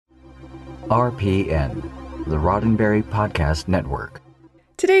RPN, the Roddenberry Podcast Network.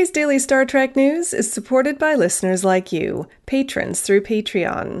 Today's Daily Star Trek news is supported by listeners like you, patrons through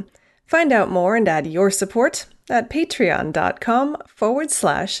Patreon. Find out more and add your support at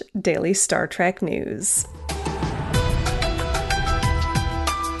patreon.com/Daily Star Trek News.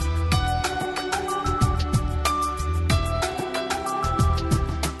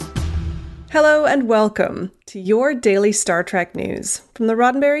 Hello and welcome to your Daily Star Trek News from the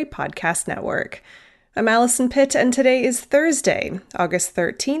Roddenberry Podcast Network. I'm Allison Pitt, and today is Thursday, August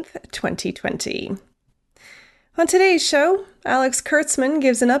 13th, 2020. On today's show, Alex Kurtzman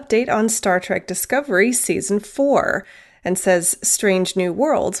gives an update on Star Trek Discovery Season 4 and says Strange New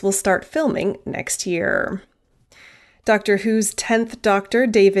Worlds will start filming next year. Doctor Who's 10th Doctor,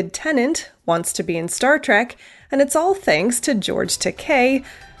 David Tennant, wants to be in Star Trek, and it's all thanks to George Takei.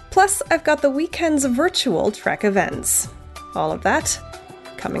 Plus, I've got the weekend's virtual Trek events. All of that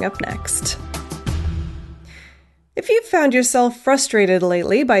coming up next. If you've found yourself frustrated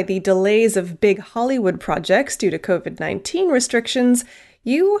lately by the delays of big Hollywood projects due to COVID-19 restrictions,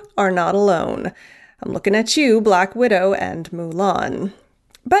 you are not alone. I'm looking at you, Black Widow and Mulan.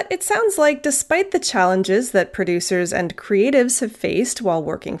 But it sounds like despite the challenges that producers and creatives have faced while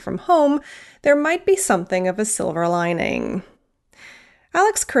working from home, there might be something of a silver lining.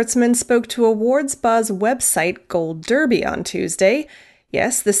 Alex Kurtzman spoke to awards buzz website Gold Derby on Tuesday.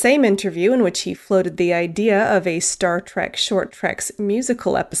 Yes, the same interview in which he floated the idea of a Star Trek Short Treks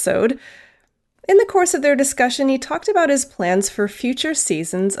musical episode. In the course of their discussion, he talked about his plans for future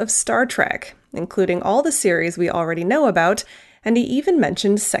seasons of Star Trek, including all the series we already know about, and he even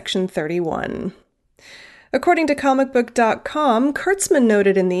mentioned Section 31. According to comicbook.com, Kurtzman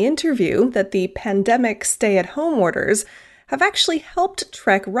noted in the interview that the pandemic stay-at-home orders have actually helped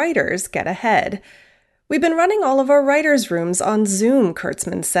Trek writers get ahead. We've been running all of our writers' rooms on Zoom,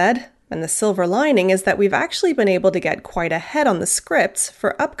 Kurtzman said, and the silver lining is that we've actually been able to get quite ahead on the scripts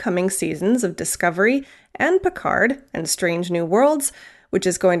for upcoming seasons of Discovery and Picard and Strange New Worlds, which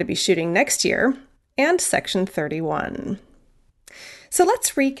is going to be shooting next year, and Section 31. So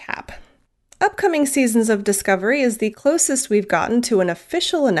let's recap. Upcoming seasons of Discovery is the closest we've gotten to an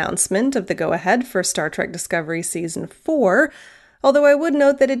official announcement of the go-ahead for Star Trek Discovery Season 4, although I would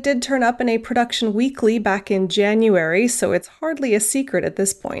note that it did turn up in a production weekly back in January, so it's hardly a secret at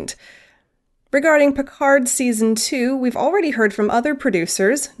this point. Regarding Picard Season 2, we've already heard from other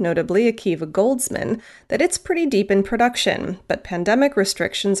producers, notably Akiva Goldsman, that it's pretty deep in production, but pandemic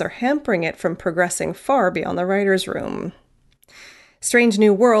restrictions are hampering it from progressing far beyond the writer's room. Strange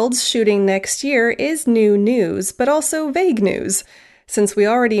New Worlds shooting next year is new news, but also vague news, since we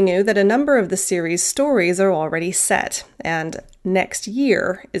already knew that a number of the series' stories are already set, and next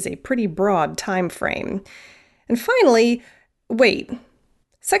year is a pretty broad time frame. And finally, wait,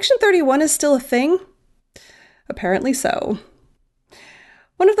 Section 31 is still a thing? Apparently so.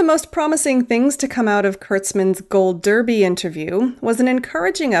 One of the most promising things to come out of Kurtzman's Gold Derby interview was an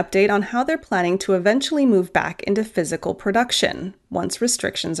encouraging update on how they're planning to eventually move back into physical production, once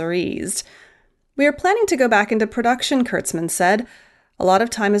restrictions are eased. "We are planning to go back into production," Kurtzman said. "A lot of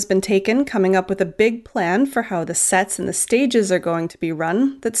time has been taken coming up with a big plan for how the sets and the stages are going to be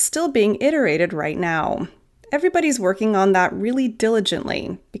run that's still being iterated right now. Everybody's working on that really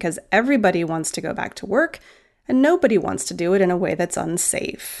diligently, because everybody wants to go back to work, and nobody wants to do it in a way that's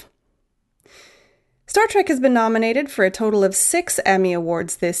unsafe." Star Trek has been nominated for a total of 6 Emmy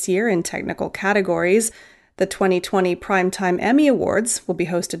Awards this year in technical categories. The 2020 Primetime Emmy Awards will be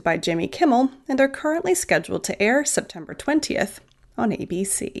hosted by Jimmy Kimmel and are currently scheduled to air September 20th on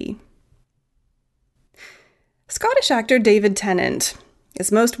ABC. Scottish actor David Tennant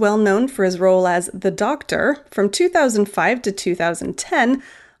is most well known for his role as the Doctor from 2005 to 2010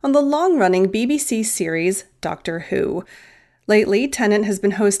 on the long-running BBC series Doctor Who. Lately, Tennant has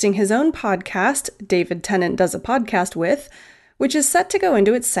been hosting his own podcast, David Tennant Does a Podcast With, which is set to go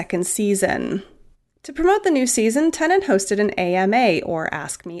into its 2nd season. To promote the new season, Tennant hosted an AMA, or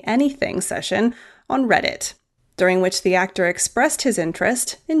Ask Me Anything, session on Reddit, during which the actor expressed his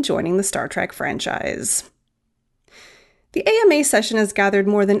interest in joining the Star Trek franchise. The AMA session has gathered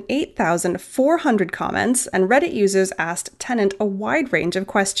more than 8,400 comments, and Reddit users asked Tennant a wide range of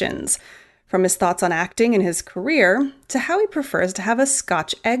questions, from his thoughts on acting and his career to how he prefers to have a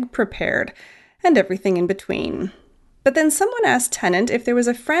Scotch egg prepared, and everything in between. But then someone asked Tennant if there was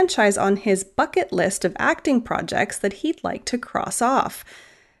a franchise on his bucket list of acting projects that he'd like to cross off.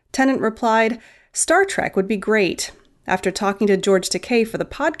 Tennant replied, "Star Trek would be great. After talking to George Takei for the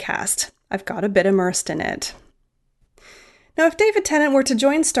podcast, I've got a bit immersed in it." Now, if David Tennant were to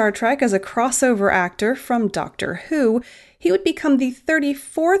join Star Trek as a crossover actor from Doctor Who, he would become the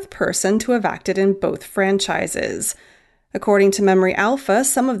 34th person to have acted in both franchises. According to Memory Alpha,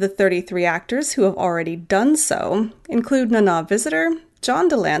 some of the 33 actors who have already done so include Nana Visitor, John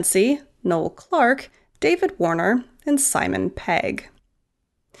Delancey, Noel Clarke, David Warner, and Simon Pegg.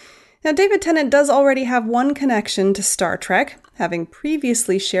 Now, David Tennant does already have one connection to Star Trek, having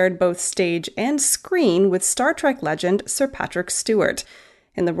previously shared both stage and screen with Star Trek legend Sir Patrick Stewart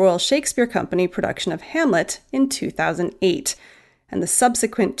in the Royal Shakespeare Company production of Hamlet in 2008, and the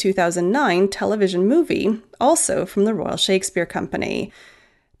subsequent 2009 television movie, also from the Royal Shakespeare Company.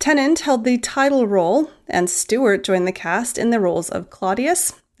 Tennant held the title role, and Stewart joined the cast in the roles of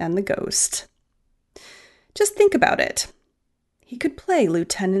Claudius and the Ghost. Just think about it. He could play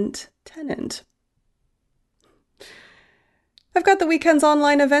Lieutenant Tennant. I've got the weekend's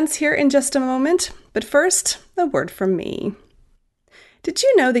online events here in just a moment, but first, a word from me. Did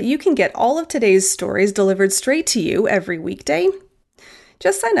you know that you can get all of today's stories delivered straight to you every weekday?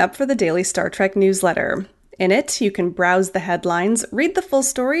 Just sign up for the Daily Star Trek newsletter. In it, you can browse the headlines, read the full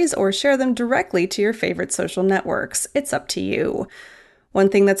stories, or share them directly to your favorite social networks. It's up to you. One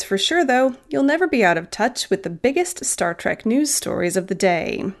thing that's for sure, though, you'll never be out of touch with the biggest Star Trek news stories of the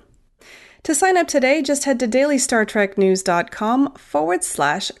day. To sign up today, just head to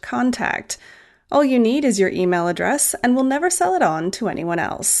dailystartreknews.com/contact. All you need is your email address, and we'll never sell it on to anyone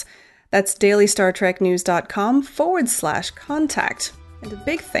else. That's dailystartreknews.com/contact. And a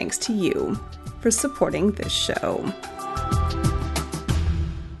big thanks to you for supporting this show.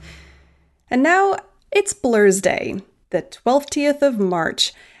 And now, it's Blur's Day, the 12th of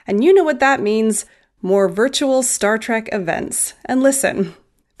March, and you know what that means, more virtual Star Trek events. And listen,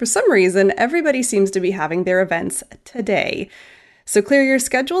 for some reason, everybody seems to be having their events today. So clear your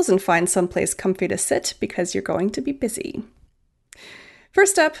schedules and find someplace comfy to sit because you're going to be busy.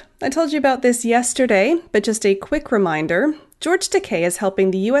 First up, I told you about this yesterday, but just a quick reminder, George Takei is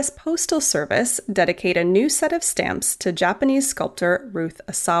helping the U.S. Postal Service dedicate a new set of stamps to Japanese sculptor Ruth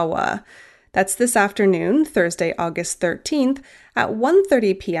Asawa. That's this afternoon, Thursday, August 13th, at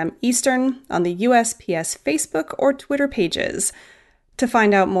 1:30 p.m. Eastern on the USPS Facebook or Twitter pages. To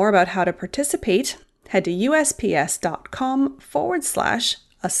find out more about how to participate, head to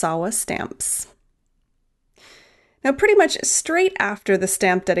usps.com/Asawa stamps. Now, pretty much straight after the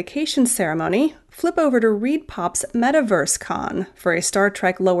stamp dedication ceremony, flip over to ReedPop's Metaverse Con for a Star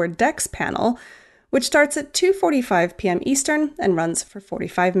Trek Lower Decks panel, which starts at 2:45 p.m. Eastern and runs for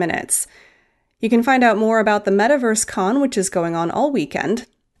 45 minutes. You can find out more about the Metaverse Con, which is going on all weekend,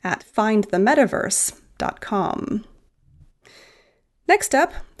 at findthemetaverse.com. Next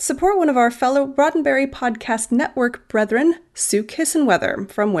up, support one of our fellow Roddenberry Podcast Network brethren, Sue Kissenweather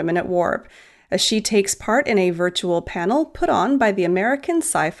from Women at Warp, as she takes part in a virtual panel put on by the American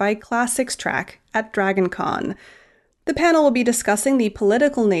Sci-Fi Classics track at DragonCon. The panel will be discussing the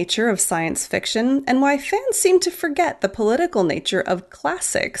political nature of science fiction and why fans seem to forget the political nature of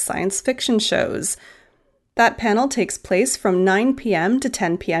classic science fiction shows. That panel takes place from 9 p.m. to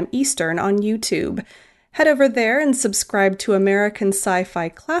 10 p.m. Eastern on YouTube. Head over there and subscribe to American Sci-Fi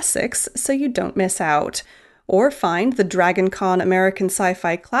Classics so you don't miss out. Or find the DragonCon American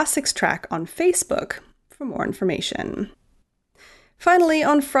Sci-Fi Classics track on Facebook for more information. Finally,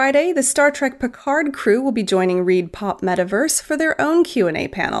 on Friday, the Star Trek Picard crew will be joining ReedPop Metaverse for their own Q&A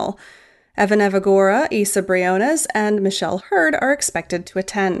panel. Evan Evagora, Issa Briones, and Michelle Hurd are expected to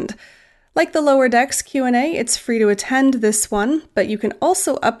attend. Like the Lower Decks Q&A, it's free to attend this one, but you can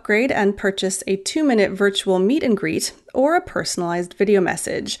also upgrade and purchase a 2-minute virtual meet and greet or a personalized video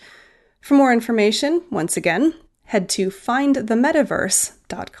message. For more information, once again, head to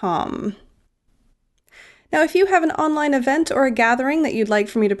findthemetaverse.com. Now, if you have an online event or a gathering that you'd like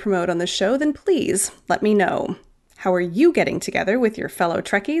for me to promote on the show, then please let me know. How are you getting together with your fellow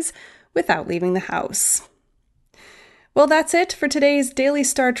Trekkies without leaving the house? Well, that's it for today's Daily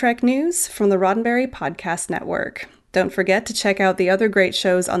Star Trek news from the Roddenberry Podcast Network. Don't forget to check out the other great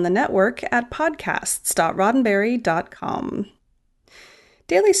shows on the network at podcasts.roddenberry.com.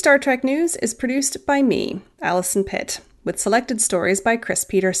 Daily Star Trek News is produced by me, Allison Pitt, with selected stories by Chris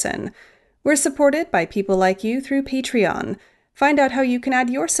Peterson. We're supported by people like you through Patreon. Find out how you can add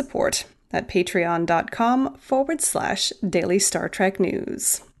your support at patreon.com/Daily Star Trek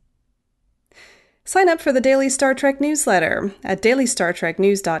News. Sign up for the Daily Star Trek newsletter at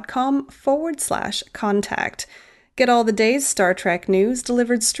dailystartreknews.com/contact. Get all the day's Star Trek news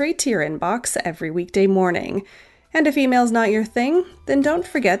delivered straight to your inbox every weekday morning. And if email's not your thing, then don't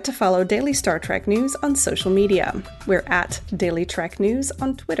forget to follow Daily Star Trek News on social media. We're at Daily Trek News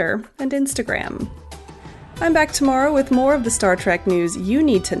on Twitter and Instagram. I'm back tomorrow with more of the Star Trek news you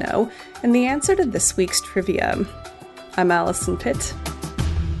need to know and the answer to this week's trivia. I'm Allison Pitt.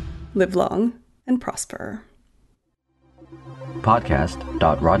 Live long and prosper.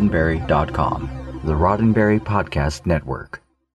 Podcast.roddenberry.com, the Roddenberry Podcast Network.